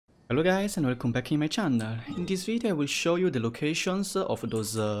Hello guys and welcome back in my channel. In this video I will show you the locations of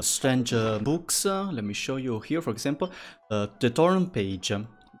those strange books. Let me show you here, for example, the torn page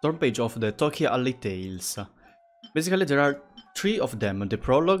of the Toki Alley Tales. Basically there are 3 of them, the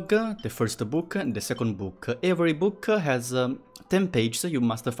prologue, the first book and the second book. Every book has 10 pages, you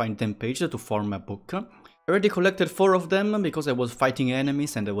must find 10 pages to form a book. I already collected 4 of them because I was fighting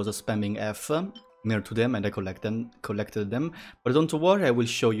enemies and I was spamming F near to them and I collected them, but don't worry, I will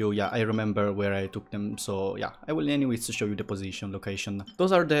show you. I remember where I took them, so I will anyways show you the location.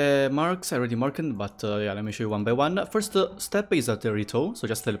 Those are the marks I already marked, but let me show you one by one. First step is at the Rito, so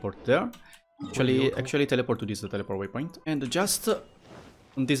just teleport there. Actually teleport to this teleport waypoint, and just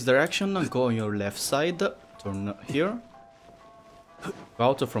in this direction, go on your left side, turn here, go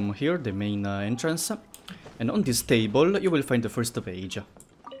out from here, the main entrance, and on this table you will find the first page.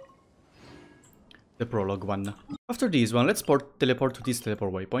 The prologue one. After this one, let's teleport to this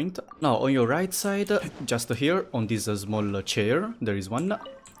teleport waypoint. Now on your right side, just here on this small chair, there is one.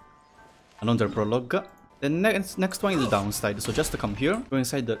 Another prologue. The next one is the downside, so just come here, go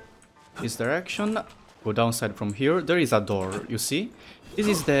inside this direction, go downside from here. There is a door, you see? This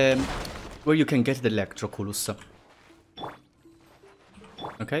is the where you can get the Oculus.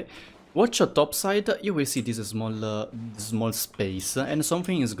 Okay. Watch on top side, you will see this small space and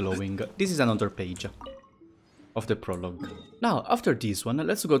something is glowing. This is another page of the prologue. Now, after this one,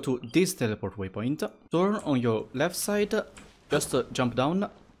 let's go to this teleport waypoint. Turn on your left side, just jump down.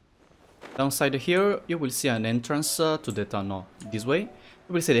 Downside here, you will see an entrance to the tunnel. This way, you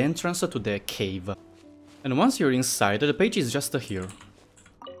will see the entrance to the cave. And once you're inside, the page is just here.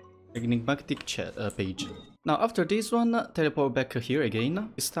 Enigmatic page. Now after this one, teleport back here again.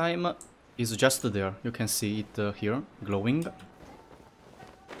 This time is just there. You can see it here, glowing.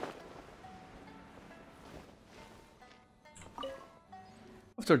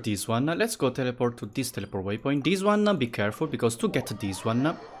 After this one, let's go teleport to this teleport waypoint. This one, be careful, because to get this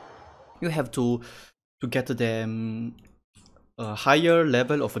one, you have to get the higher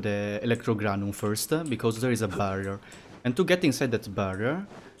level of the electrogranum first, because there is a barrier. And to get inside that barrier,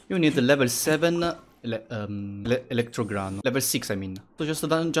 you need the level 7 electrogranum. Level 6, I mean. So just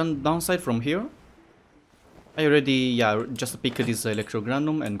jump downside from here. I already, just pick this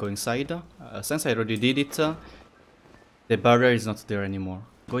electrogranum and go inside. Since I already did it, the barrier is not there anymore.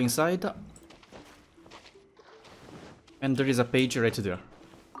 Go inside. And there is a page right there.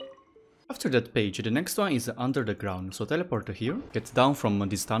 After that page, the next one is under the ground. So teleport here, get down from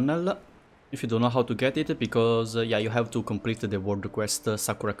this tunnel. If you don't know how to get it, because you have to complete the world quest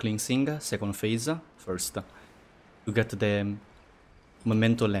Sakura Cleansing, second phase, first, to get the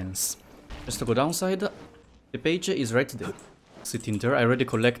memento lens. Just go downside, the page is right there, sitting there. I already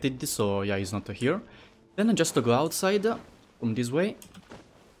collected this, so it's not here. Then just go outside, from this way.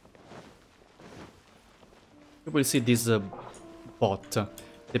 You will see this bot.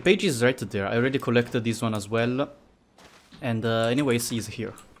 The page is right there. I already collected this one as well, and anyways, he's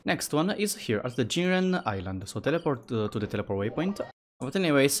here. Next one is here at the Jiren Island, so teleport to the teleport waypoint. But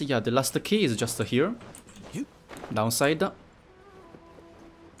anyways, the last key is just here, downside.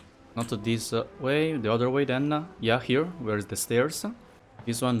 Not this way, the other way then. Here, where's the stairs?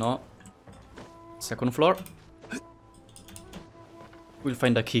 This one, no. Second floor. We'll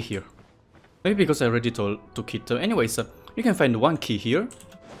find a key here. Maybe because I already took it. Anyways, you can find one key here.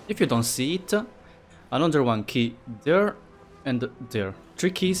 If you don't see it, another one key there and there. 3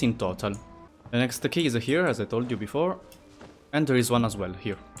 keys in total. The next key is here, as I told you before. And there is one as well,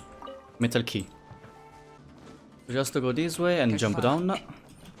 here. Metal key. Just go this way and jump down.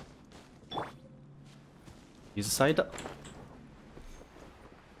 This side.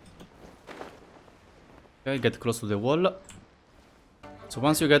 Okay, get close to the wall. So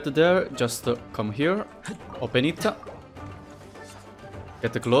once you get there, just come here, open it,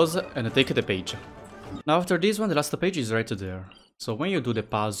 get close and take the page. Now after this one, the last page is right there. So when you do the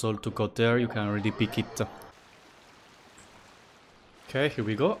puzzle to go there, you can already pick it. Okay, here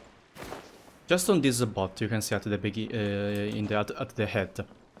we go. Just on this bot, you can see at the at the head.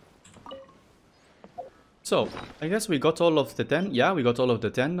 So I guess we got all of the 10. Yeah, we got all of the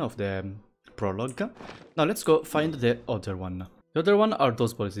 10 of the prologue. Now let's go find the other one. The other one are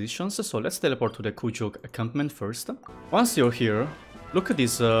those positions. So let's teleport to the Kujo encampment first. Once you're here, look at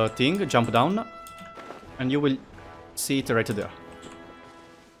this thing. Jump down, and you will see it right there.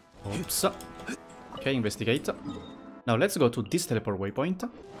 Oops. Okay, investigate. Now let's go to this teleport waypoint,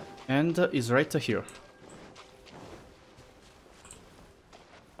 and it's right here.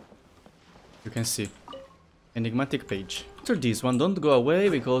 You can see enigmatic page. After this one, don't go away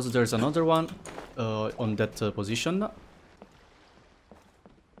because there's another one on that position.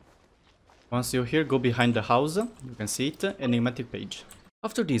 Once you're here, go behind the house. You can see it, enigmatic page.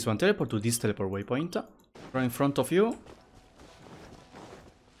 After this one, teleport to this teleport waypoint. Right in front of you.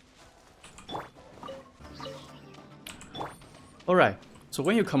 Alright, so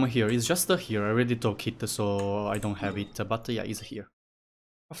when you come here, it's just here. I already took it, so I don't have it, but yeah, it's here.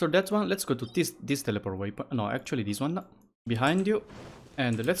 After that one, let's go to this teleport waypoint. No, actually this one. Behind you.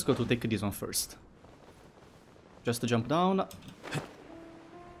 And let's go to take this one first. Just jump down.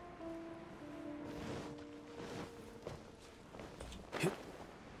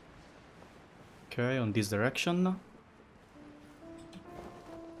 Okay, on this direction.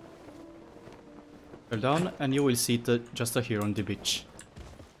 Go down and you will see it just here on the beach.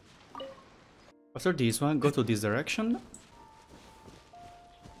 After this one, go to this direction.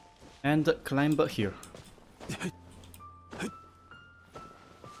 And climb here.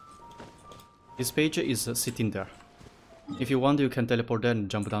 This page is sitting there. If you want, you can teleport there and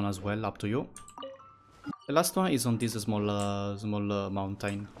jump down as well, up to you. The last one is on this small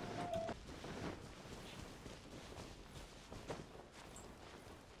mountain.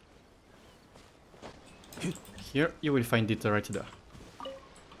 Here, you will find it right there.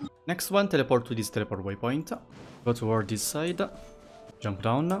 Next one, teleport to this teleport waypoint. Go toward this side. Jump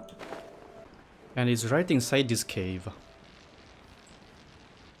down. And it's right inside this cave.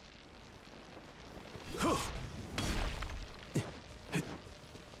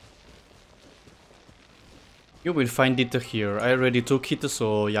 You will find it here. I already took it,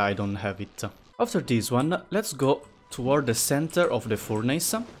 so yeah, I don't have it. After this one, let's go toward the center of the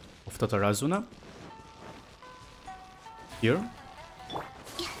furnace of Tatarazuna. Here.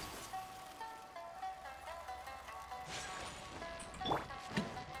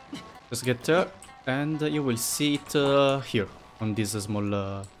 Just get there, and you will see it here, on this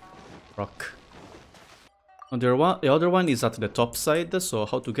small rock. And the other one is at the top side, so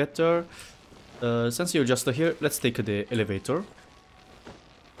how to get there? Since you're just here, let's take the elevator.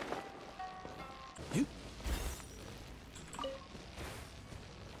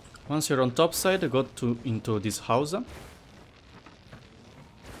 Once you're on top side, go into this house. You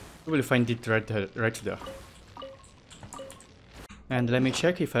will find it right there. And let me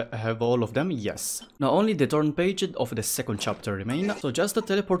check if I have all of them. Yes. Now only the turn page of the second chapter remain. So just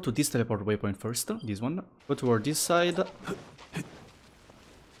teleport to this teleport waypoint first. This one. Go toward this side.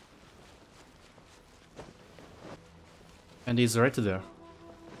 And he's right there.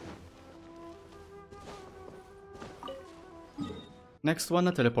 Next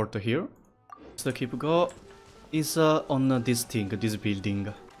one, teleport here. So keep go. Is on this thing, this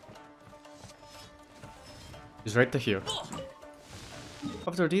building. Is right here.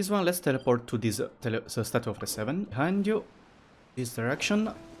 After this one, let's teleport to this statue of the seven. Behind you, this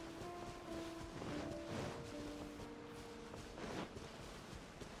direction.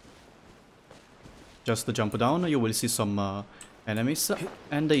 Just jump down, you will see some enemies,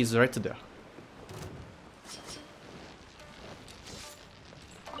 and he's right there.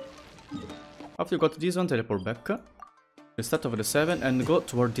 After you got this one, teleport back. The statue of the seven and go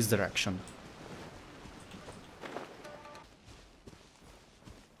toward this direction.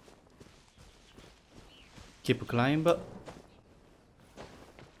 Keep climb.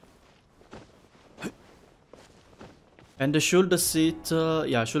 And the should sit,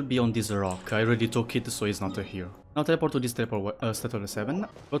 yeah, should be on this rock. I already took it, so it's not here. Now teleport to this statue of the seven.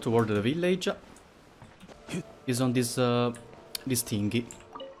 Go toward the village. Is on this this thingy,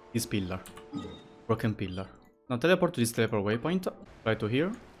 this pillar, broken pillar. Now teleport to this teleport waypoint. Right to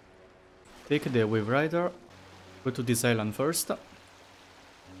here. Take the wave rider. Go to this island first.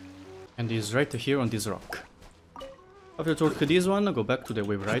 And is right here on this rock. After you took this one, go back to the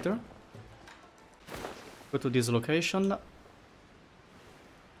wave rider. Go to this location.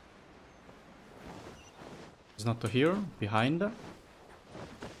 It's not here, behind.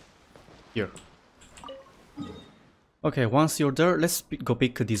 Here. Okay, once you're there, let's go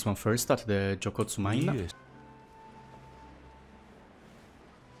pick this one first at the Jokotsu mine.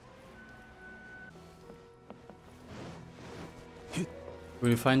 Yes.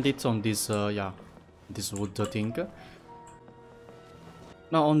 We'll find it on this, yeah, this wood thing.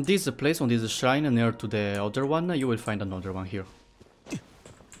 Now on this place, on this shrine near to the other one, you will find another one here.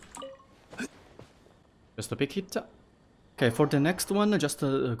 Just to pick it. Okay, for the next one, just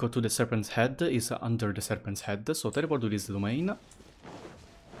go to the serpent's head. Is under the serpent's head, so teleport to this domain.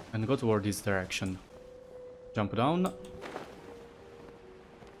 And go toward this direction. Jump down.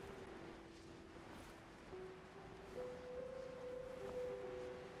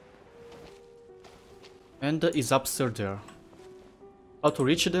 And is upstairs there. How to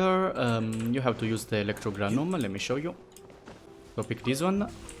reach there? You have to use the electrogranum. Let me show you. So pick this one.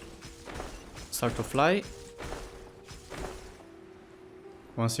 start to fly.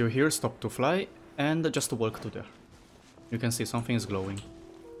 Once you're here, stop to fly, and just walk to there. You can see something is glowing.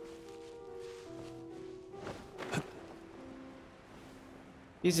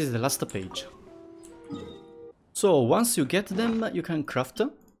 This is the last page. So once you get them, you can craft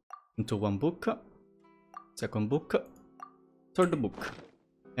into one book, second book, third book.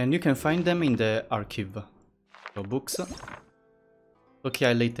 And you can find them in the archive. So books, Toki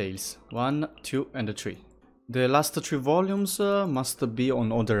Alley Tales, 1, 2 and 3. The last 3 volumes must be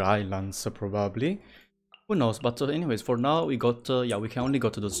on other islands, probably. Who knows, but anyways, for now we got, we can only go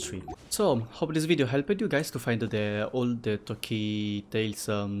to those 3. So, hope this video helped you guys to find all the Toki Tales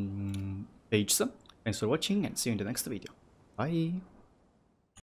pages. Thanks for watching and see you in the next video. Bye!